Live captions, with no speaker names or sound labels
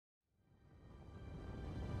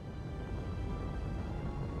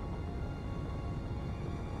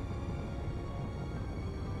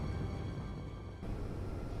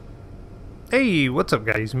Hey, what's up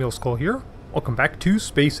guys, Muleskull here. Welcome back to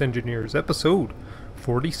Space Engineers, episode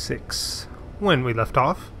 46. When we left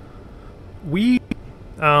off, I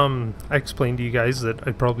explained to you guys that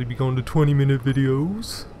I'd probably be going to 20-minute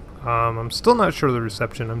videos. I'm still not sure of the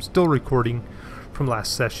reception. I'm still recording from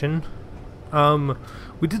last session.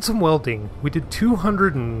 We did some welding. We did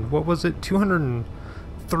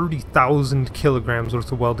 230,000 kilograms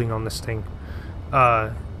worth of welding on this thing.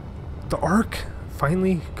 The arc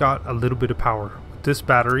finally got a little bit of power with this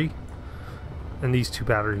battery and these two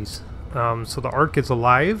batteries. So the arc is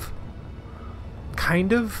alive,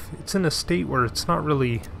 kind of. It's in a state where it's not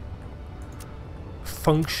really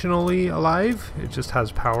functionally alive, it just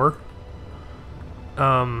has power.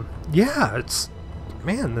 Yeah,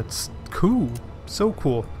 man, that's cool, so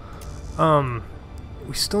cool.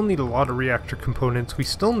 We still need a lot of reactor components. We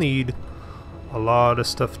still need a lot of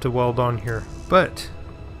stuff to weld on here, but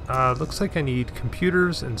looks like I need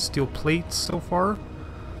computers and steel plates so far,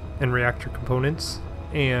 and reactor components,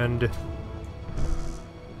 and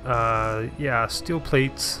yeah, steel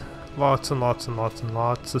plates, lots and lots and lots and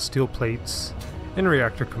lots of steel plates and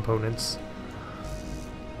reactor components,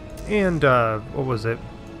 and what was it?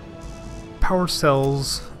 Power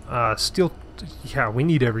cells, steel. Yeah, we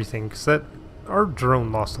need everything because our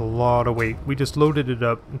drone lost a lot of weight. We just loaded it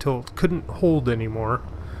up until it couldn't hold anymore,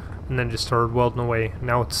 and then just started welding away.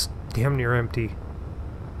 Now it's damn near empty.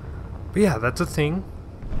 But yeah, that's a thing.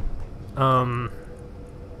 How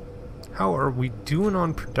are we doing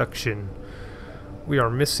on production? We are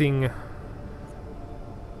missing,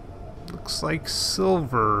 looks like,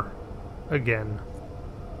 silver again.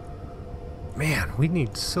 Man, we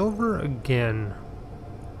need silver again.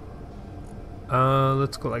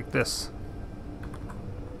 Let's go like this.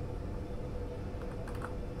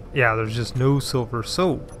 Yeah, there's just no silver,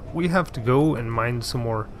 so we have to go and mine some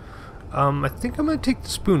more. I think I'm gonna take the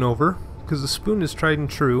spoon over, because the spoon is tried and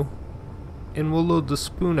true, and we'll load the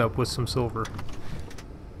spoon up with some silver.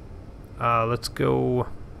 Let's go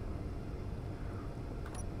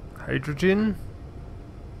hydrogen.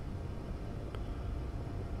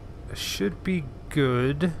 It should be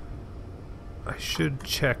good. I should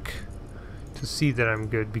check to see that I'm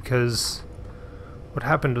good, because what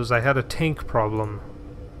happened was I had a tank problem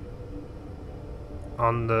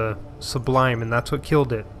on the Sublime, and that's what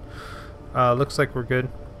killed it. Looks like we're good.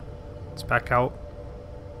 Let's back out.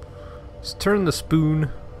 Let's turn the spoon.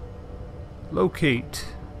 Locate.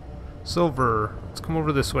 Silver. Let's come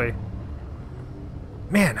over this way.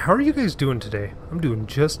 Man, how are you guys doing today? I'm doing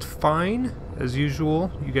just fine, as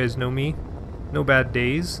usual. You guys know me. No bad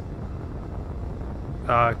days.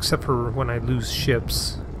 Except for when I lose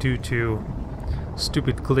ships due to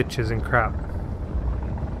stupid glitches and crap.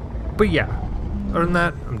 But yeah, other than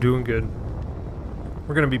that, I'm doing good.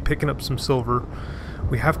 We're going to be picking up some silver.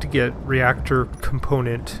 We have to get reactor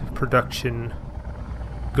component production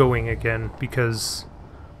going again, because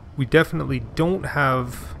we definitely don't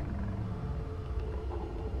have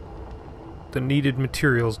the needed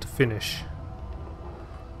materials to finish.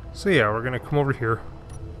 So yeah, we're going to come over here,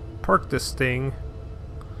 park this thing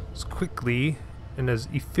as quickly and as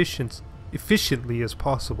efficiently as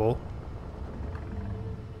possible.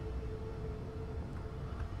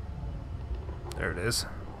 There it is.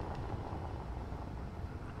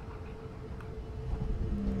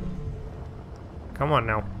 Come on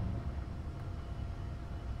now.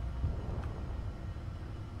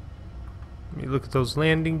 Let me look at those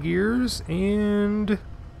landing gears, and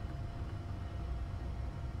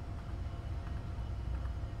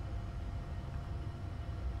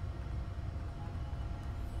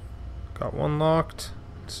got one locked.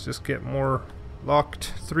 Let's just get more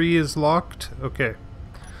locked. 3 is locked. Okay.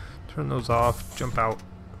 Turn those off, jump out.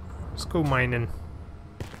 Let's go mining.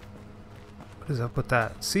 What is up with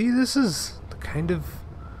that? See, this is the kind of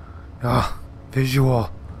visual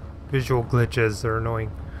glitches. They're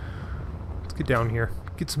annoying. Let's get down here,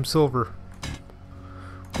 get some silver.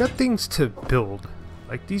 We've got things to build,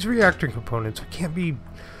 like these reactor components. We can't be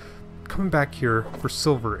coming back here for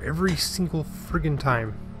silver every single friggin'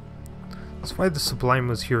 time. That's why the Sublime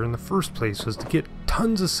was here in the first place, was to get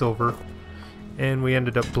tons of silver. And we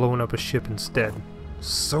ended up blowing up a ship instead.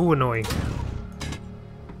 So annoying.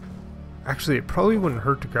 Actually, it probably wouldn't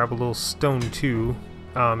hurt to grab a little stone too,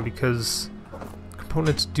 because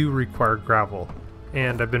components do require gravel.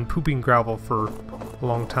 And I've been pooping gravel for a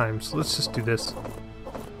long time, so let's just do this.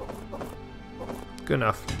 Good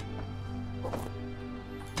enough.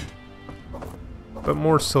 But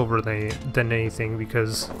more silver than anything,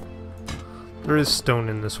 because there is stone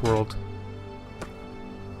in this world.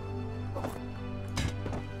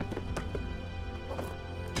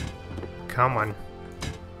 Come on.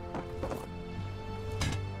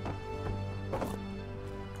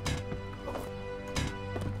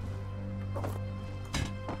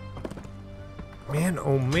 Man,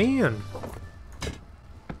 oh man.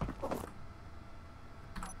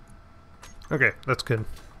 Okay, that's good.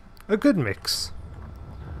 A good mix.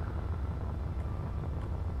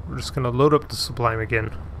 We're just gonna load up the sublime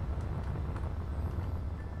again.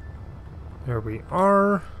 There we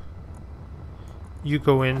are. You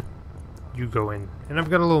go in. You go in. And I've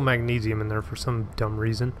got a little magnesium in there for some dumb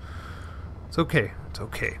reason. It's okay. It's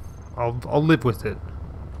okay. I'll live with it.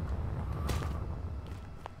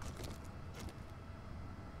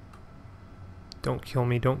 Don't kill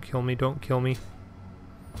me, don't kill me, don't kill me.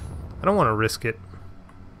 I don't want to risk it.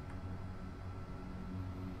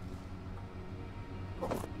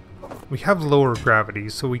 We have lower gravity,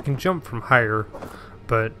 so we can jump from higher,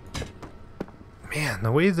 but man,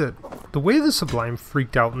 the way the sublime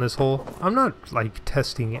freaked out in this hole, I'm not like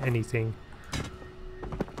testing anything.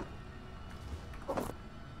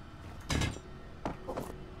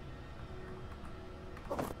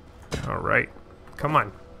 Alright. Come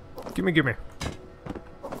on. Gimme, gimme.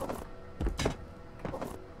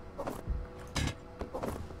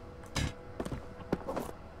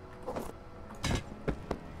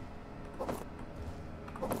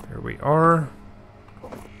 Here we are.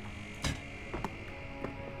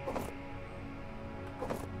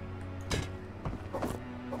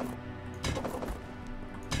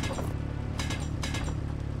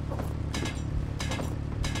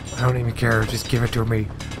 I don't even care, just give it to me.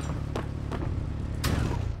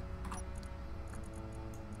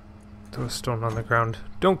 Throw a stone on the ground.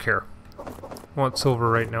 Don't care. Want silver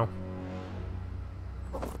right now.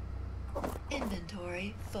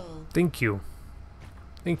 Inventory full. Thank you.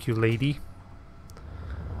 Thank you, lady.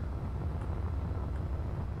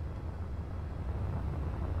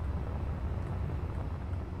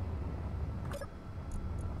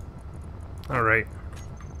 Alright.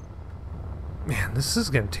 Man, this is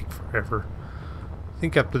gonna take forever. I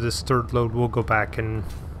think after this third load we'll go back and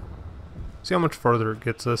see how much farther it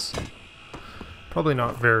gets us. Probably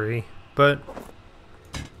not very, but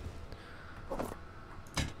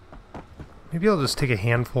maybe I'll just take a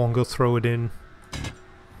handful and go throw it in.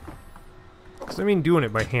 Because I mean, doing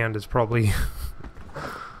it by hand is probably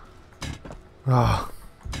oh,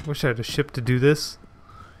 wish I had a ship to do this,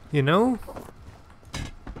 you know?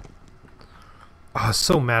 Oh, I was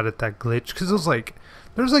so mad at that glitch because it was like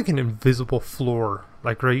there's like an invisible floor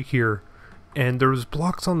like right here, and there was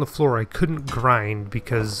blocks on the floor I couldn't grind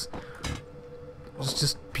because it was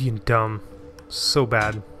just being dumb. So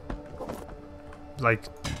bad. Like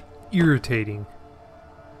irritating.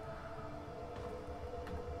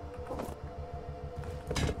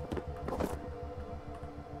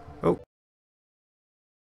 Oh.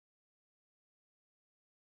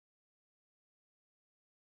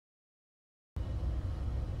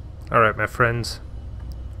 Alright, my friends.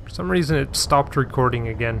 For some reason it stopped recording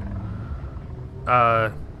again.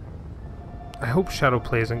 I hope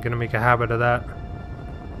Shadowplay isn't going to make a habit of that.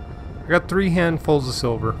 I got 3 handfuls of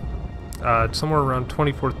silver. Somewhere around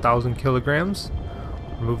 24,000 kilograms.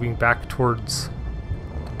 We're moving back towards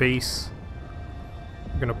the base.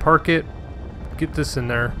 We're going to park it. Get this in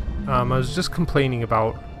there. I was just complaining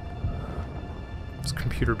about this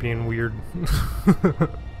computer being weird.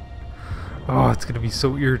 Oh, it's going to be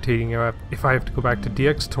so irritating if I have to go back to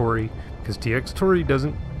DxTory, because DxTory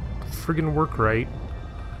doesn't friggin' work right.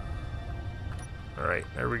 Alright,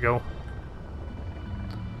 there we go.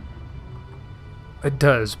 It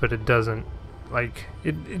does, but it doesn't. Like,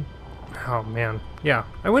 it oh man. Yeah,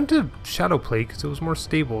 I went to Shadowplay because it was more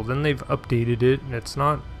stable. Then they've updated it, and it's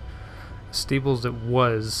not as stable as it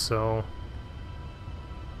was, so...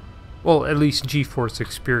 Well, at least GeForce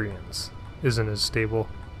Experience isn't as stable.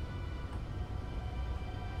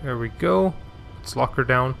 There we go. Let's lock her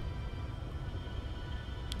down.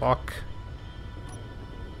 Lock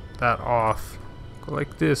that off. Go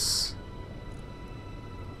like this.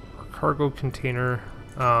 Our cargo container.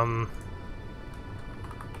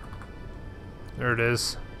 There it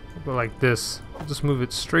is. We'll go like this. We'll just move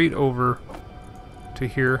it straight over to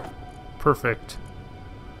here. Perfect.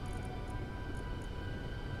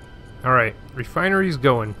 Alright, refinery's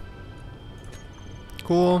going.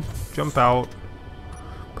 Cool. Jump out.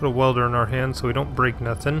 Put a welder in our hand so we don't break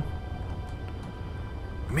nothing.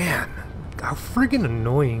 Man, how friggin'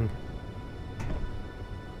 annoying.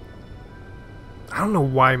 I don't know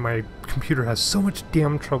why my computer has so much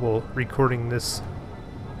damn trouble recording this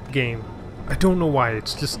game. I don't know why,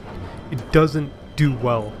 it's just, it doesn't do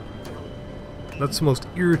well. That's the most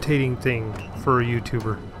irritating thing for a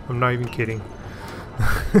YouTuber. I'm not even kidding.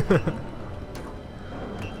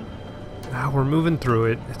 We're moving through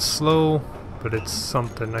it. It's slow, but it's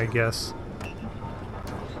something, I guess.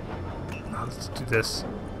 Let's do this.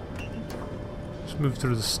 move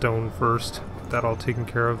through the stone first. Get that all taken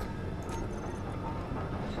care of.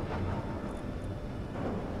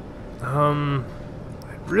 I'd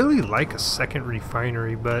really like a second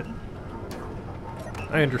refinery, but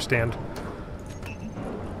I understand.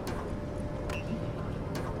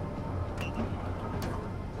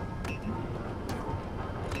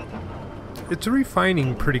 It's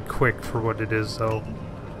refining pretty quick for what it is, though.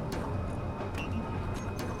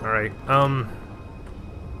 Alright,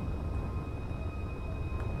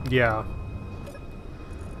 yeah.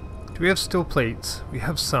 Do we have steel plates? We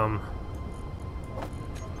have some.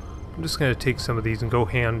 I'm just gonna take some of these and go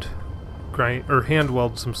hand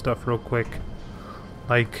weld some stuff real quick.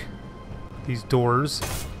 Like these doors.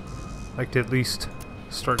 Like to at least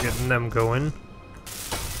start getting them going.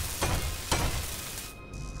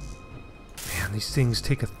 Man, these things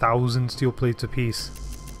take 1,000 steel plates apiece.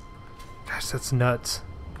 Gosh, that's nuts.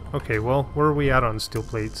 Okay, well, where are we at on steel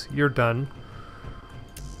plates? You're done.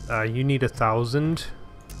 You need 1,000.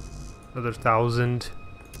 Another 1,000.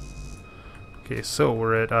 Okay, so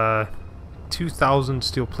we're at 2,000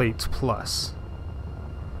 steel plates plus.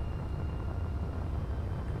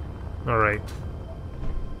 Alright.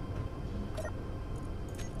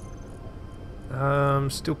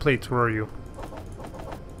 Steel plates, where are you?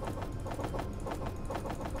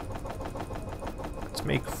 Let's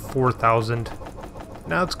make 4,000.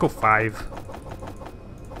 Now let's go 5.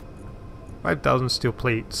 5,000 steel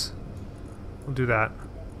plates. We'll do that.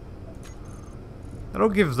 That'll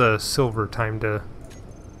give the silver time to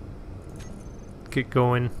get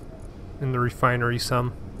going in the refinery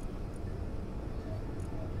some.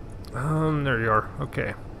 There you are.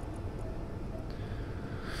 Okay.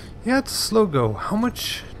 Yeah, it's a slow go. How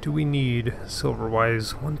much do we need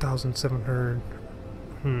silver-wise? 1,700.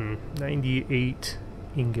 98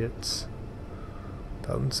 ingots.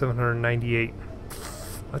 1,798.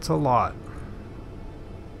 That's a lot.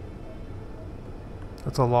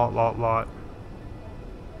 That's a lot.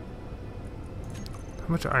 How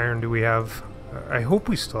much iron do we have? I hope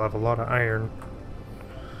we still have a lot of iron.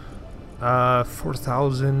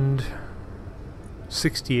 4,000.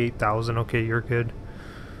 68,000. Okay, you're good.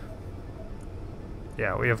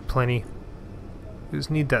 Yeah, we have plenty. We just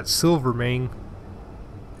need that silver, man.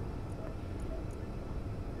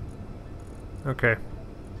 Okay.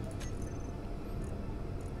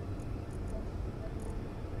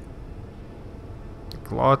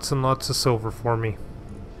 Lots and lots of silver for me.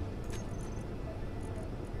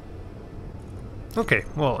 Okay,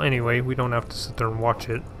 well, anyway, we don't have to sit there and watch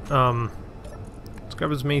it. Let's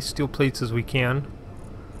grab as many steel plates as we can.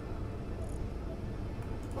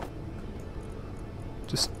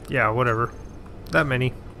 Just, yeah, whatever. That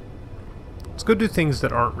many. Let's go do things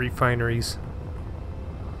that aren't refineries.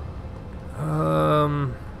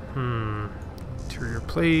 Interior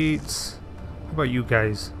plates. How about you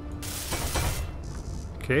guys?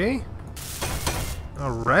 Okay.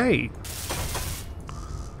 Alright.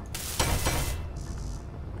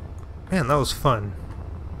 Man, that was fun.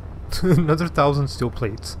 Another 1,000 steel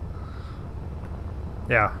plates.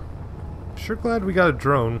 Yeah. Sure glad we got a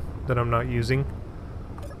drone that I'm not using.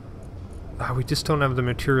 We just don't have the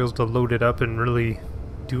materials to load it up and really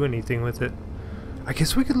do anything with it. I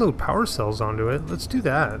guess we could load power cells onto it. Let's do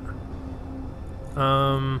that.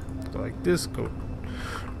 Go like this. Go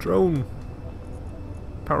drone.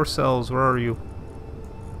 Power cells, where are you?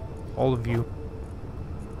 All of you.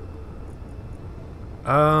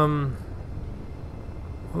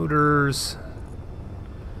 Motors.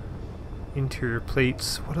 Interior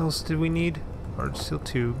plates. What else did we need? Large steel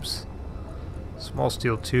tubes. Small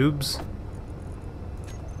steel tubes.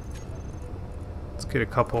 Let's get a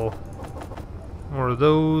couple more of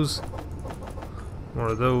those. More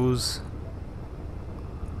of those.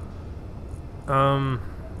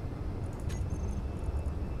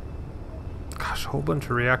 Gosh, a whole bunch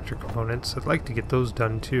of reactor components. I'd like to get those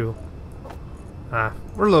done too.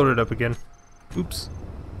 We're loaded up again. Oops.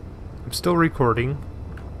 I'm still recording.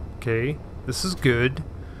 Okay, this is good.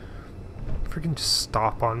 Freaking just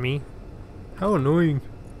stop on me. How annoying.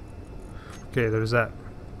 Okay, there's that.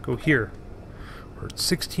 Go here. We're at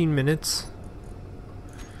 16 minutes.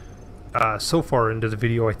 So far into the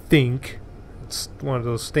video, I think. It's one of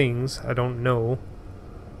those things. I don't know.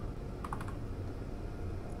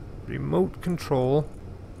 Remote control.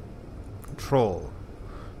 Control.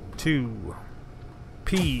 2.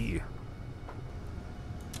 P.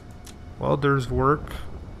 Welders work.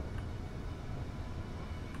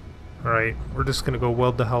 Alright, we're just gonna go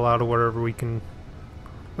weld the hell out of whatever we can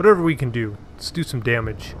do. Let's do some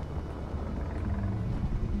damage.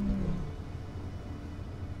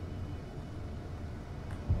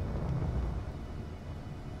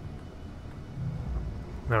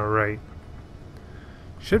 Alright.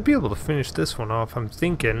 Should be able to finish this one off, I'm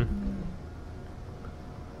thinking.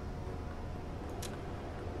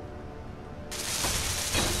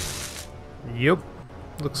 Yep.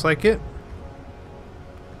 Looks like it.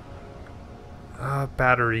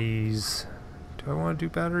 Batteries. Do I want to do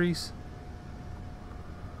batteries?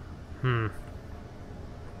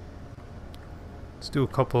 Let's do a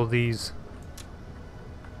couple of these.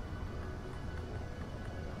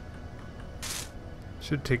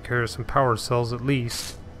 Should take care of some power cells at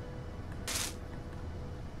least.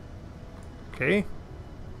 Okay.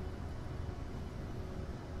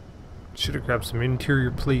 Should have grabbed some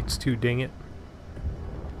interior plates too, dang it.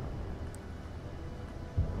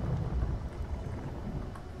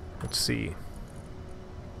 Let's see.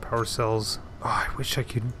 Power cells. Oh, I wish I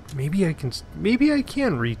could. Maybe I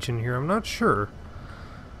can reach in here. I'm not sure.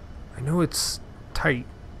 I know it's tight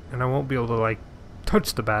and I won't be able to like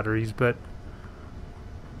touch the batteries, but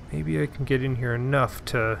maybe I can get in here enough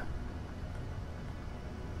to...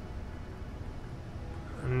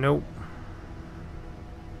 Nope.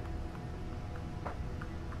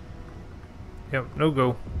 Yep, no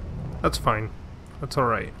go. That's fine. That's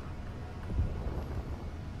alright.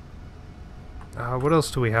 What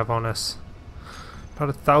else do we have on us? About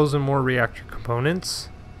 1,000 more reactor components.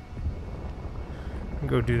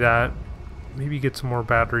 Go do that. Maybe get some more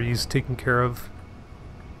batteries taken care of.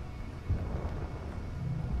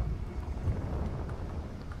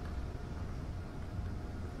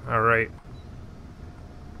 Alright.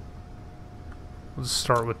 Let's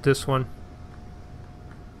start with this one.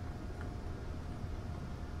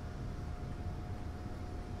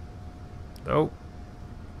 Oh.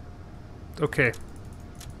 Okay.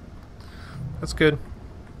 That's good.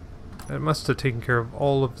 That must have taken care of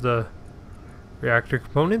all of the reactor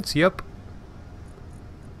components. Yep.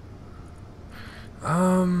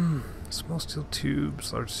 Small steel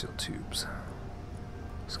tubes, large steel tubes.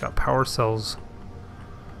 It's got power cells.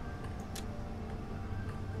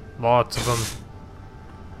 Lots of them.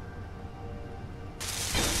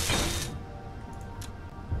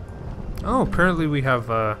 Oh, apparently we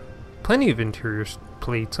have plenty of interior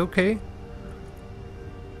plates. Okay.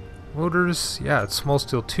 Motors, yeah, it's small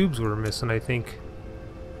steel tubes we're missing, I think.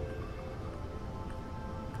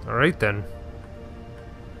 Alright then.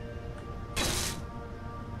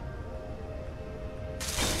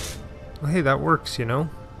 Well, hey, that works, you know.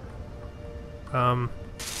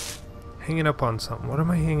 Hanging up on something. What am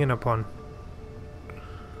I hanging up on?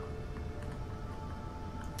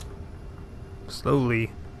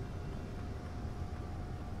 Slowly.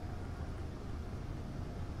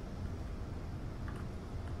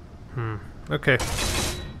 Okay.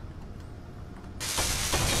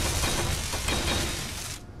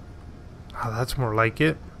 Oh, that's more like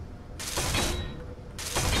it.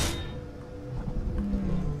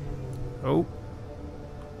 Oh.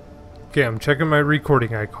 Okay, I'm checking my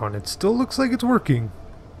recording icon. It still looks like it's working.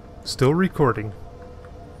 Still recording.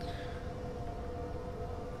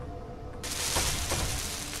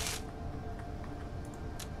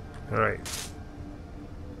 Alright.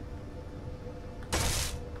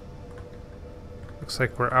 Looks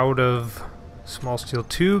like we're out of small steel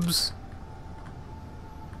tubes.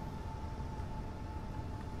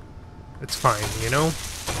 It's fine, you know?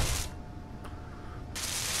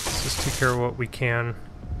 Let's just take care of what we can.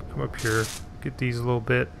 Come up here, get these a little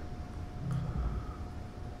bit.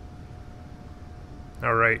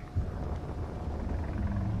 Alright.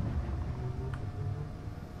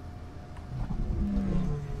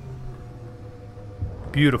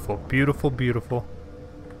 Beautiful, beautiful, beautiful.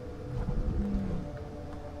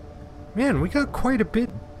 Man, we got quite a bit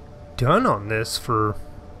done on this for...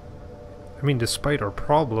 I mean, despite our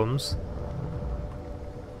problems.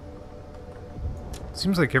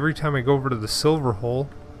 Seems like every time I go over to the silver hole,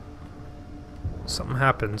 something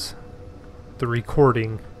happens. The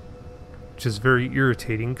recording, which is very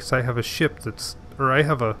irritating because I have a ship that's... or I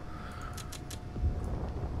have a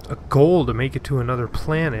goal to make it to another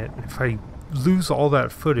planet. If I lose all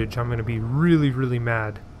that footage, I'm going to be really, really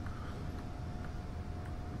mad.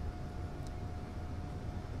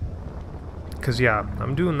 Because, yeah,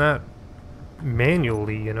 I'm doing that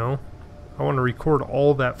manually, you know? I want to record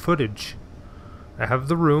all that footage. I have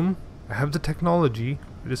the room, I have the technology,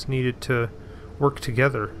 I just need it to work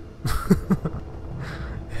together.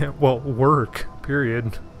 Well, work,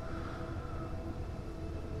 period.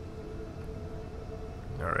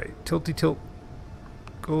 Alright, tilty tilt.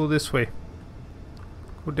 Go this way.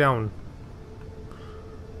 Go down.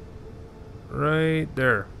 Right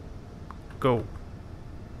there. Go.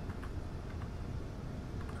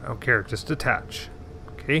 I don't care, just attach.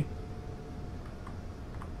 Okay?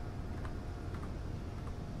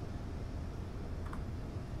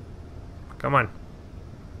 Come on.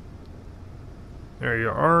 There you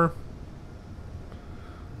are.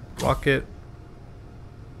 Block it.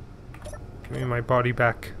 Give me my body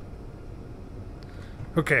back.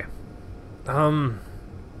 Okay. Let's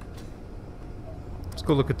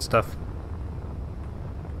go look at stuff.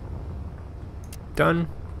 Done.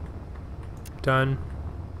 Done.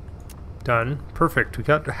 Done. Perfect. We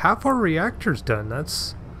got half our reactors done.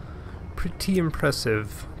 That's pretty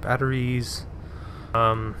impressive. Batteries.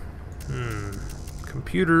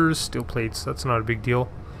 Computers, steel plates. That's not a big deal.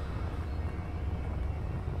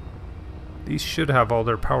 These should have all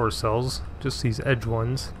their power cells. Just these edge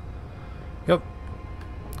ones. Yep.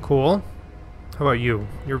 Cool. How about you?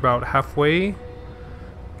 You're about halfway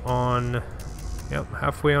on... Yep,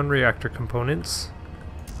 halfway on reactor components.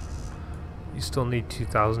 You still need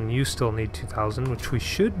 2,000. You still need 2,000, which we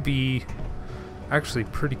should be actually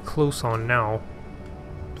pretty close on now.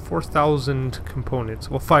 4,000 components.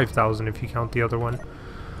 Well, 5,000 if you count the other one.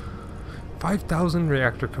 5,000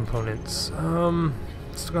 reactor components.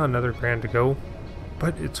 Still got another grand to go,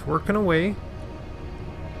 but it's working away.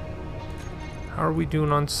 How are we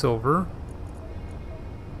doing on silver?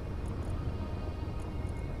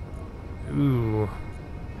 Ooh,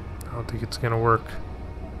 I don't think it's gonna work.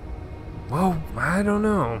 Well, I don't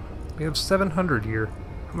know. We have 700 here.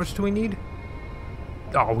 How much do we need?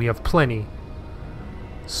 Oh, we have plenty.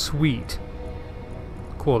 Sweet.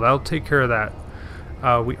 Cool, that'll take care of that.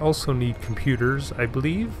 We also need computers, I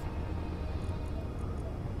believe.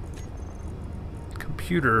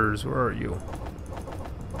 Computers, where are you?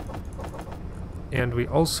 And we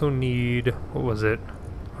also need, what was it?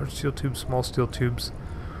 Large steel tubes, small steel tubes.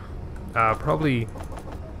 Probably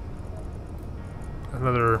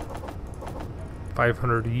another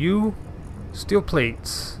 500 U. Steel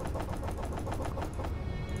plates.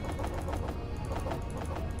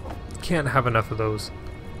 Can't have enough of those.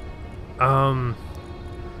 I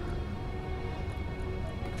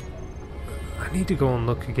need to go and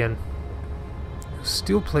look again.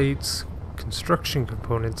 Steel plates, construction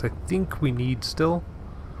components, I think we need still.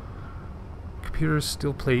 Computers,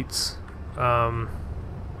 steel plates.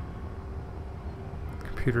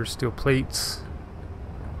 Computers, steel plates.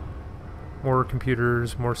 More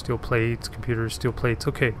computers, more steel plates, computers, steel plates.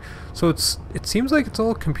 Okay, so it seems like it's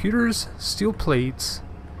all computers, steel plates.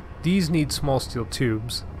 These need small steel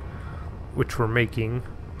tubes, which we're making.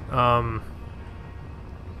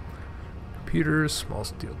 Computers, small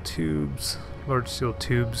steel tubes, large steel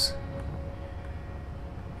tubes.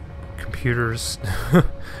 Computers.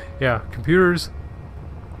 Yeah, computers.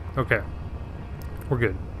 Okay, we're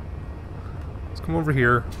good. Let's come over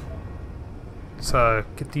here. Let's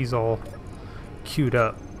get these all queued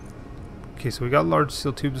up. Okay, so we got large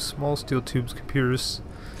steel tubes, small steel tubes, computers,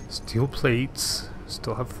 steel plates.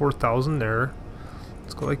 Still have 4,000 there.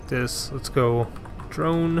 Let's go like this. Let's go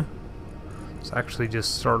drone. Let's actually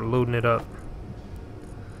just start loading it up.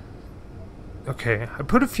 Okay, I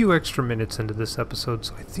put a few extra minutes into this episode,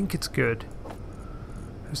 so I think it's good.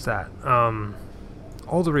 There's that.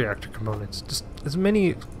 All the reactor components. Just as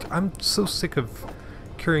many... I'm so sick of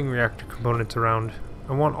carrying reactor components around.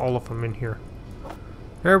 I want all of them in here.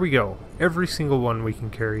 There we go. Every single one we can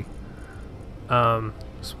carry.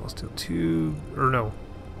 Small steel tube... or no.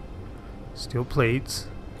 Steel plates.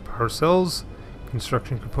 Power cells.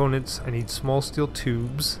 Construction components. I need small steel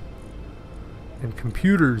tubes. And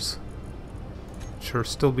computers. Which are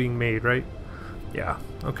still being made, right? Yeah,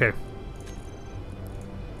 okay.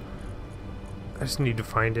 I just need to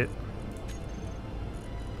find it.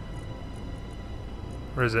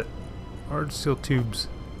 Where is it? Large steel tubes.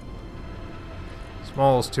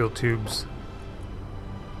 Small steel tubes.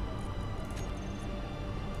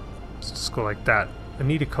 Let's just go like that. I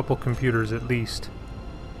need a couple computers at least.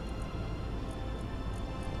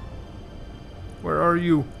 Where are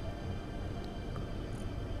you?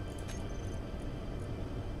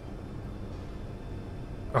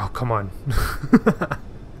 Oh, come on.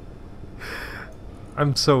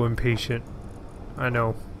 I'm so impatient. I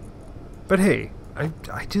know. But hey, I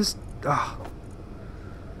just...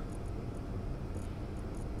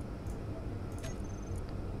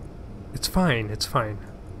 It's fine, it's fine.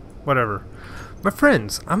 Whatever. My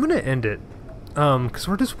friends, I'm gonna end it. Because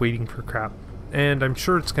we're just waiting for crap. And I'm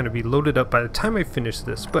sure it's gonna be loaded up by the time I finish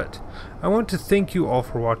this. But I want to thank you all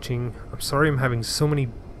for watching. I'm sorry I'm having so many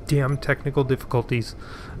damn technical difficulties.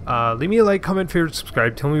 Leave me a like, comment, favorite,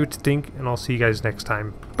 subscribe, tell me what you think, and I'll see you guys next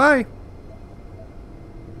time. Bye!